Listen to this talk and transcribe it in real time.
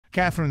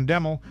Katherine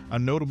DeMille, a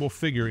notable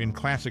figure in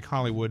classic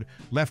Hollywood,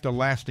 left a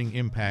lasting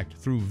impact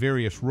through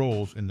various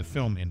roles in the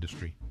film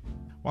industry.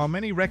 While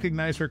many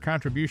recognize her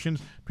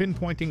contributions,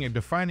 pinpointing a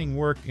defining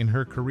work in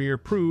her career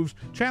proves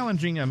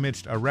challenging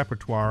amidst a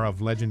repertoire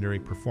of legendary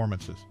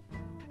performances.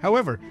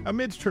 However,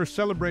 amidst her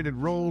celebrated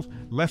roles,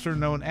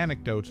 lesser-known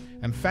anecdotes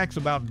and facts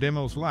about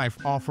DeMille's life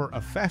offer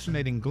a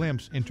fascinating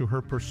glimpse into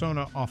her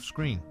persona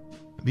off-screen.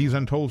 These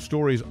untold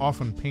stories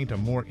often paint a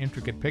more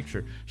intricate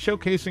picture,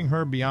 showcasing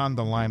her beyond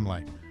the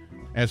limelight.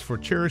 As for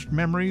cherished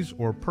memories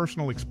or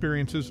personal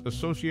experiences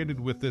associated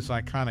with this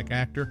iconic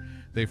actor,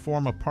 they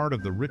form a part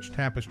of the rich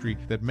tapestry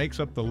that makes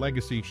up the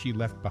legacy she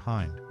left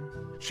behind.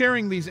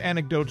 Sharing these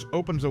anecdotes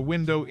opens a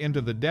window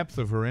into the depth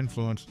of her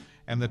influence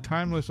and the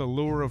timeless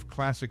allure of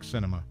classic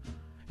cinema.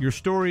 Your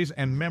stories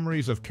and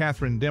memories of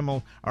Katherine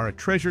DeMille are a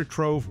treasure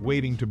trove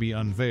waiting to be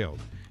unveiled,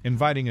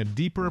 inviting a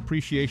deeper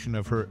appreciation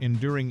of her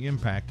enduring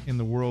impact in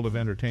the world of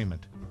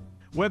entertainment.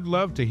 We'd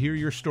love to hear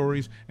your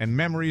stories and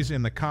memories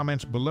in the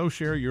comments below.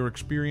 Share your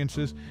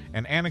experiences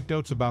and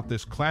anecdotes about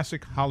this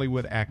classic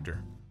Hollywood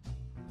actor.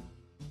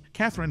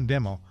 Katherine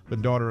DeMille, the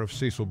daughter of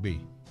Cecil B.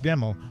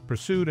 DeMille,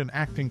 pursued an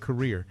acting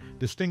career,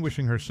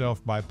 distinguishing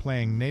herself by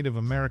playing Native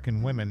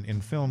American women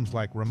in films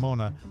like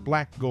Ramona,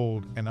 Black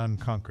Gold, and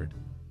Unconquered.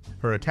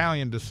 Her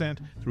Italian descent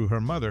through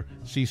her mother,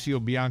 Cecile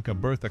Bianca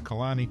Bertha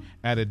Calani,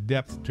 added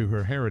depth to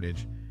her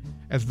heritage.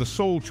 As the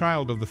sole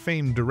child of the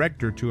famed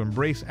director to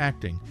embrace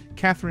acting,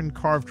 Katherine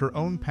carved her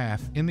own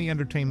path in the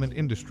entertainment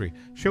industry,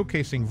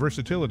 showcasing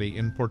versatility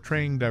in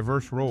portraying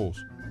diverse roles.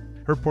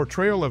 Her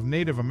portrayal of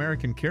Native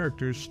American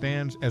characters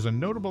stands as a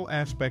notable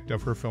aspect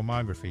of her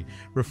filmography,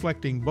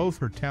 reflecting both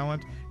her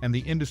talent and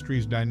the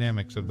industry's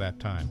dynamics of that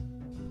time.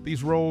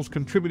 These roles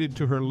contributed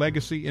to her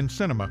legacy in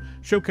cinema,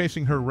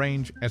 showcasing her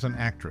range as an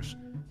actress.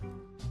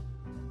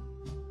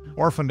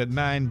 Orphaned at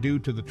 9 due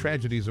to the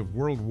tragedies of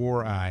World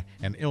War I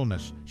and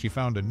illness, she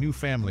found a new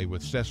family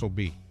with Cecil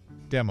B.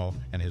 DeMille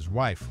and his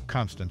wife,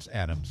 Constance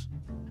Adams.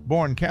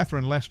 Born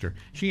Catherine Lester,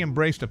 she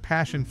embraced a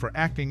passion for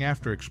acting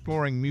after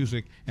exploring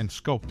music and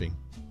sculpting.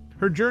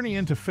 Her journey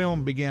into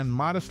film began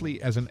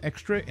modestly as an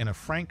extra in a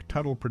Frank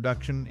Tuttle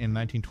production in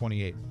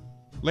 1928.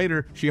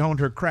 Later, she honed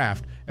her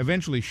craft,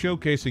 eventually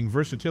showcasing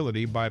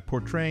versatility by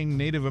portraying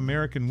Native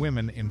American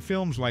women in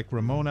films like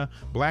Ramona,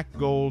 Black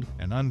Gold,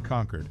 and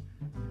Unconquered.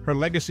 Her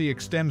legacy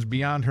extends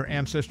beyond her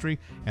ancestry,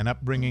 an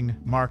upbringing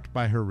marked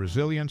by her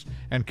resilience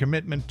and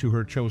commitment to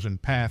her chosen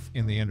path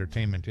in the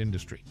entertainment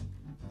industry.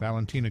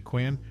 Valentina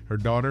Quinn, her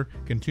daughter,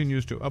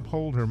 continues to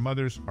uphold her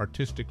mother's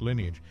artistic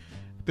lineage.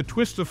 The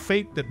twists of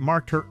fate that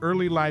marked her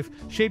early life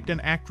shaped an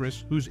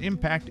actress whose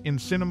impact in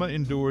cinema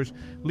endures,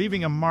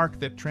 leaving a mark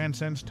that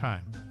transcends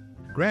time.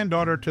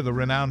 Granddaughter to the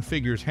renowned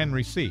figures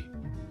Henry C.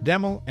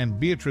 DeMille and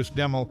Beatrice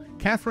DeMille,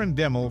 Katherine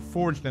DeMille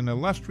forged an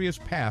illustrious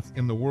path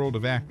in the world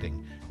of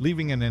acting,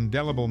 leaving an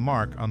indelible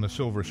mark on the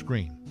silver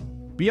screen.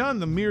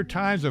 Beyond the mere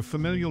ties of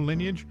familial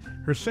lineage,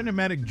 her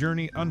cinematic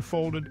journey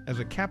unfolded as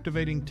a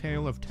captivating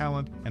tale of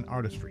talent and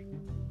artistry.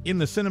 In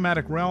the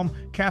cinematic realm,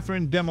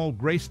 Katherine DeMille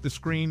graced the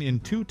screen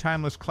in 2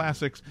 timeless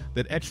classics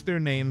that etched their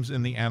names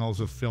in the annals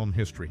of film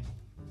history.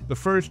 The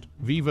first,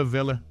 Viva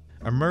Villa,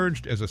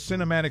 emerged as a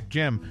cinematic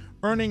gem,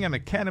 earning an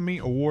Academy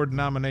Award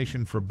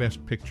nomination for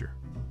Best Picture.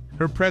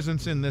 Her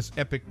presence in this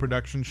epic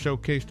production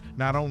showcased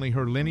not only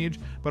her lineage,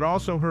 but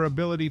also her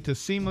ability to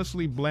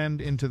seamlessly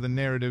blend into the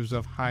narratives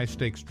of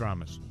high-stakes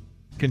dramas.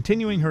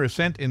 Continuing her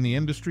ascent in the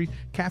industry,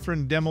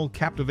 Katherine DeMille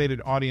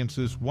captivated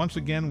audiences once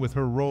again with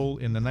her role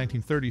in the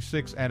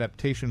 1936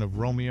 adaptation of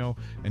Romeo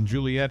and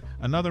Juliet,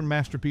 another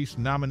masterpiece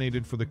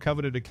nominated for the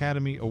coveted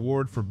Academy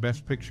Award for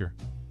Best Picture.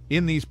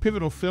 In these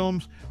pivotal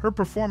films, her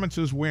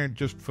performances weren't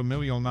just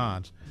familial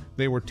nods.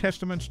 They were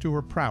testaments to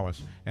her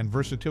prowess and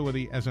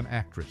versatility as an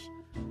actress.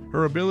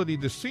 Her ability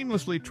to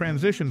seamlessly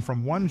transition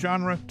from one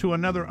genre to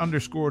another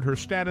underscored her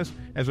status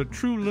as a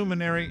true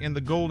luminary in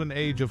the golden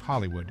age of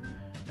Hollywood.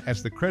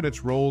 As the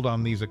credits rolled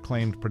on these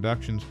acclaimed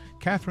productions,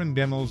 Katherine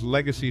DeMille's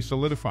legacy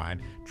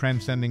solidified,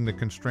 transcending the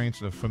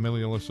constraints of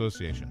familial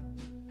association.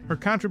 Her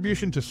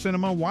contribution to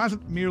cinema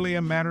wasn't merely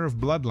a matter of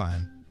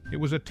bloodline. It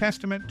was a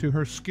testament to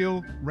her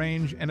skill,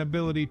 range, and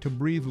ability to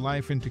breathe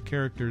life into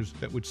characters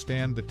that would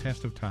stand the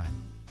test of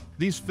time.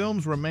 These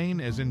films remain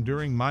as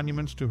enduring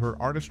monuments to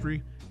her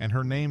artistry, and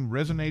her name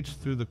resonates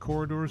through the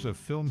corridors of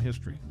film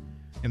history.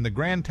 In the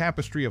grand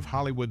tapestry of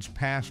Hollywood's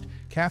past,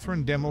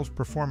 Katherine DeMille's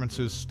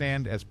performances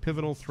stand as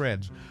pivotal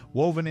threads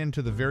woven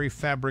into the very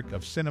fabric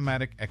of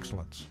cinematic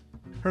excellence.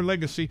 Her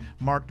legacy,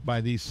 marked by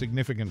these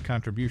significant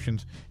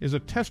contributions, is a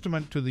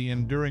testament to the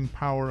enduring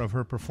power of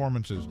her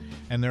performances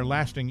and their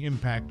lasting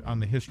impact on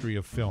the history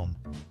of film.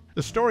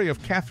 The story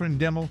of Katherine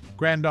DeMille,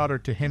 granddaughter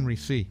to Henry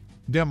C.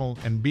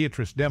 DeMille and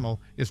Beatrice DeMille,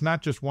 is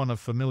not just one of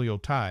familial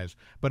ties,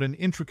 but an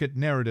intricate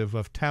narrative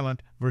of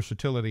talent,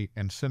 versatility,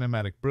 and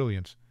cinematic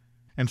brilliance.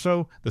 And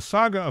so, the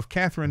saga of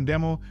Katherine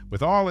DeMille,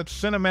 with all its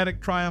cinematic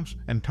triumphs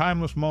and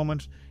timeless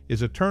moments,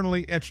 is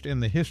eternally etched in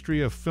the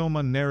history of film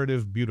and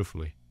narrative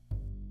beautifully.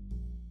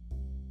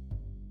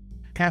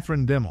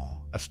 Katherine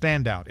DeMille, A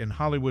standout in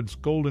Hollywood's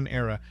golden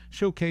era,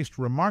 showcased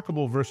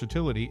remarkable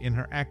versatility in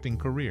her acting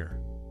career.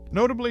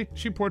 Notably,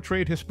 she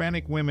portrayed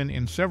Hispanic women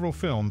in several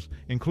films,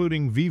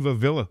 including Viva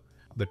Villa,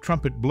 The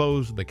Trumpet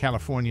Blows, The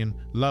Californian,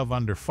 Love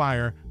Under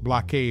Fire,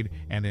 Blockade,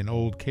 and in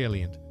Old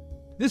Caliente.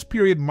 This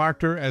period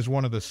marked her as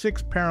one of the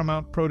 6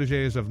 Paramount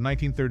protégés of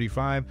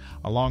 1935,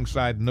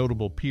 alongside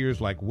notable peers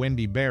like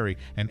Wendy Berry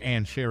and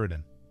Ann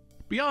Sheridan.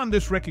 Beyond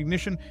this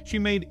recognition, she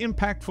made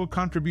impactful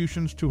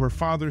contributions to her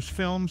father's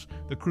films,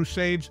 The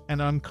Crusades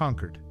and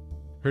Unconquered.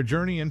 Her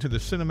journey into the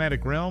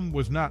cinematic realm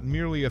was not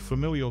merely a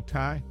familial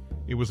tie,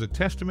 it was a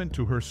testament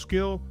to her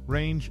skill,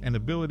 range, and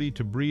ability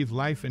to breathe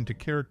life into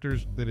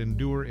characters that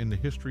endure in the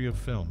history of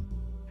film.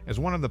 As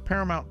one of the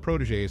Paramount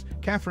protégés,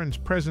 Katherine's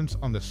presence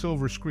on the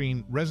silver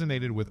screen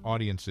resonated with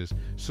audiences,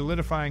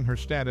 solidifying her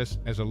status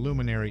as a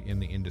luminary in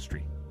the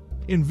industry.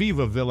 In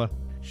Viva Villa,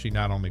 she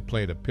not only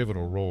played a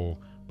pivotal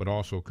role, but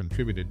also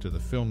contributed to the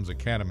film's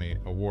Academy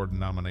Award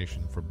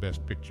nomination for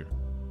Best Picture.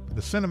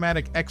 The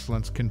cinematic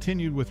excellence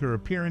continued with her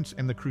appearance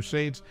in The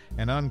Crusades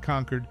and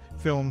Unconquered,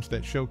 films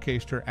that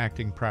showcased her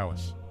acting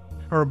prowess.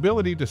 Her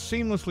ability to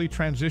seamlessly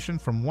transition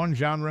from one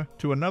genre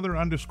to another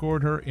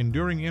underscored her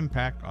enduring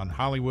impact on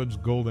Hollywood's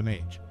golden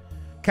age.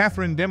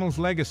 Katherine DeMille's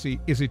legacy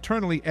is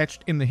eternally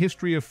etched in the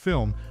history of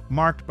film,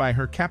 marked by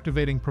her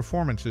captivating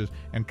performances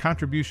and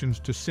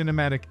contributions to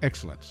cinematic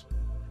excellence.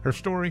 Her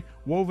story,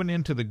 woven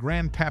into the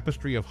grand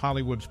tapestry of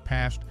Hollywood's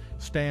past,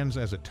 stands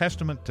as a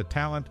testament to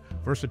talent,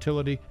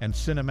 versatility, and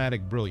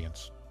cinematic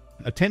brilliance.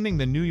 Attending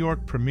the New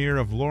York premiere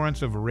of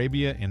Lawrence of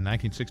Arabia in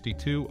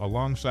 1962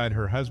 alongside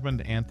her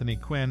husband Anthony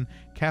Quinn,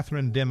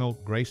 Katherine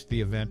DeMille graced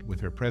the event with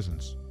her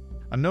presence.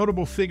 A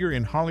notable figure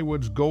in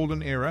Hollywood's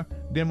golden era,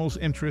 DeMille's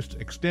interests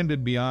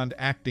extended beyond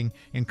acting,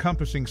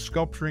 encompassing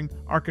sculpturing,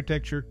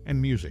 architecture,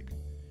 and music.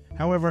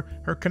 However,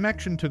 her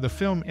connection to the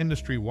film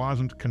industry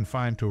wasn't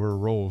confined to her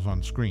roles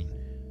on screen.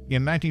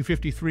 In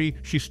 1953,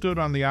 she stood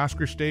on the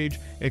Oscar stage,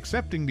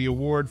 accepting the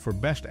award for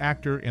Best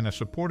Actor in a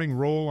supporting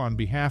role on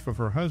behalf of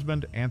her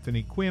husband,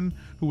 Anthony Quinn,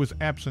 who was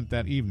absent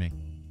that evening.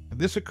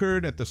 This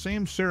occurred at the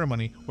same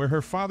ceremony where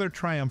her father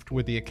triumphed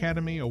with the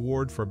Academy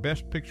Award for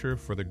Best Picture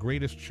for The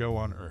Greatest Show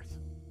on Earth.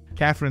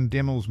 Katherine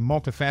DeMille's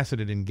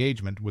multifaceted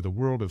engagement with the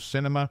world of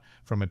cinema,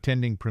 from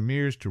attending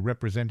premieres to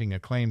representing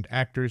acclaimed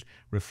actors,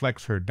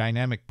 reflects her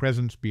dynamic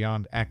presence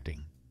beyond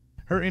acting.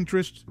 Her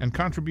interests and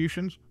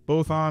contributions,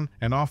 both on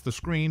and off the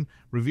screen,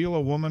 reveal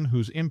a woman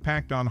whose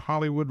impact on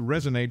Hollywood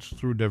resonates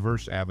through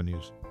diverse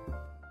avenues.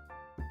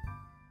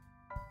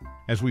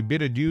 As we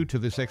bid adieu to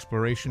this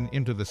exploration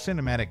into the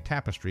cinematic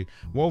tapestry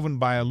woven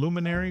by a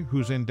luminary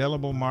whose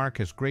indelible mark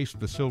has graced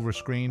the silver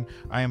screen,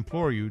 I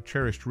implore you,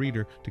 cherished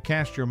reader, to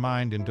cast your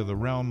mind into the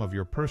realm of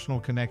your personal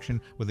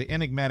connection with the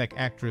enigmatic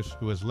actress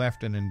who has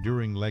left an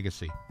enduring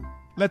legacy.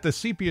 Let the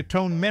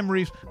sepia-toned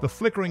memories, the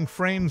flickering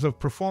frames of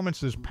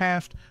performances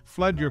past,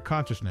 flood your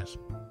consciousness.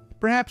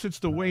 Perhaps it's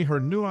the way her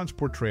nuanced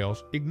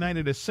portrayals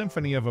ignited a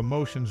symphony of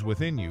emotions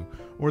within you,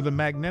 or the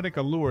magnetic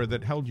allure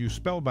that held you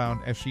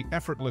spellbound as she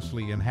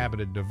effortlessly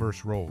inhabited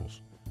diverse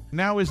roles.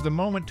 Now is the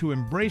moment to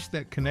embrace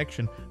that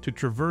connection, to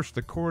traverse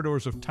the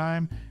corridors of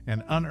time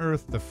and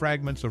unearth the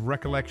fragments of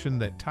recollection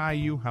that tie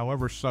you,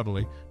 however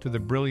subtly, to the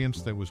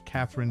brilliance that was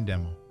Katherine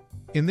DeMille.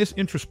 In this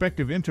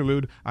introspective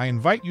interlude, I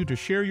invite you to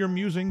share your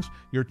musings,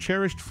 your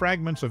cherished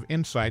fragments of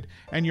insight,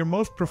 and your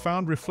most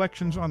profound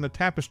reflections on the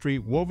tapestry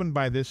woven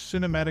by this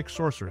cinematic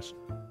sorceress.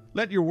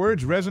 Let your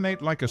words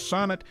resonate like a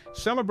sonnet,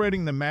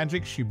 celebrating the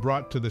magic she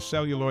brought to the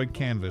celluloid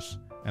canvas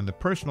and the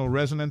personal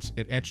resonance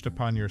it etched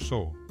upon your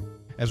soul.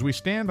 As we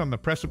stand on the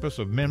precipice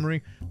of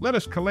memory, let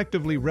us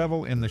collectively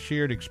revel in the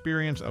shared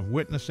experience of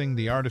witnessing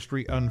the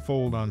artistry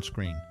unfold on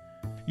screen.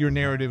 Your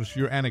narratives,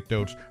 your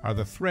anecdotes, are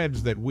the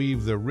threads that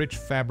weave the rich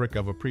fabric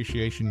of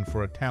appreciation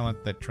for a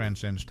talent that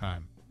transcends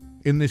time.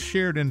 In this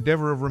shared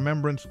endeavor of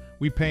remembrance,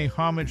 we pay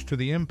homage to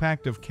the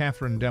impact of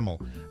Katherine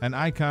DeMille, an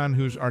icon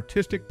whose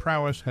artistic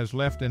prowess has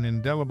left an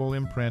indelible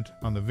imprint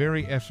on the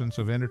very essence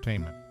of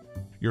entertainment.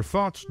 Your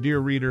thoughts, dear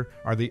reader,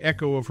 are the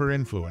echo of her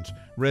influence,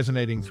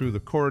 resonating through the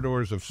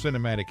corridors of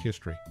cinematic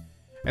history.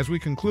 As we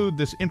conclude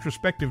this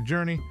introspective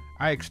journey,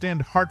 I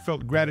extend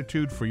heartfelt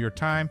gratitude for your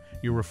time,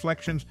 your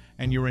reflections,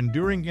 and your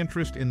enduring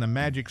interest in the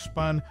magic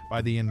spun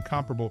by the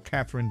incomparable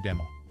Katherine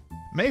DeMille.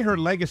 May her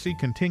legacy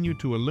continue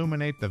to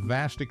illuminate the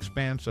vast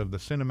expanse of the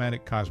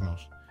cinematic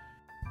cosmos.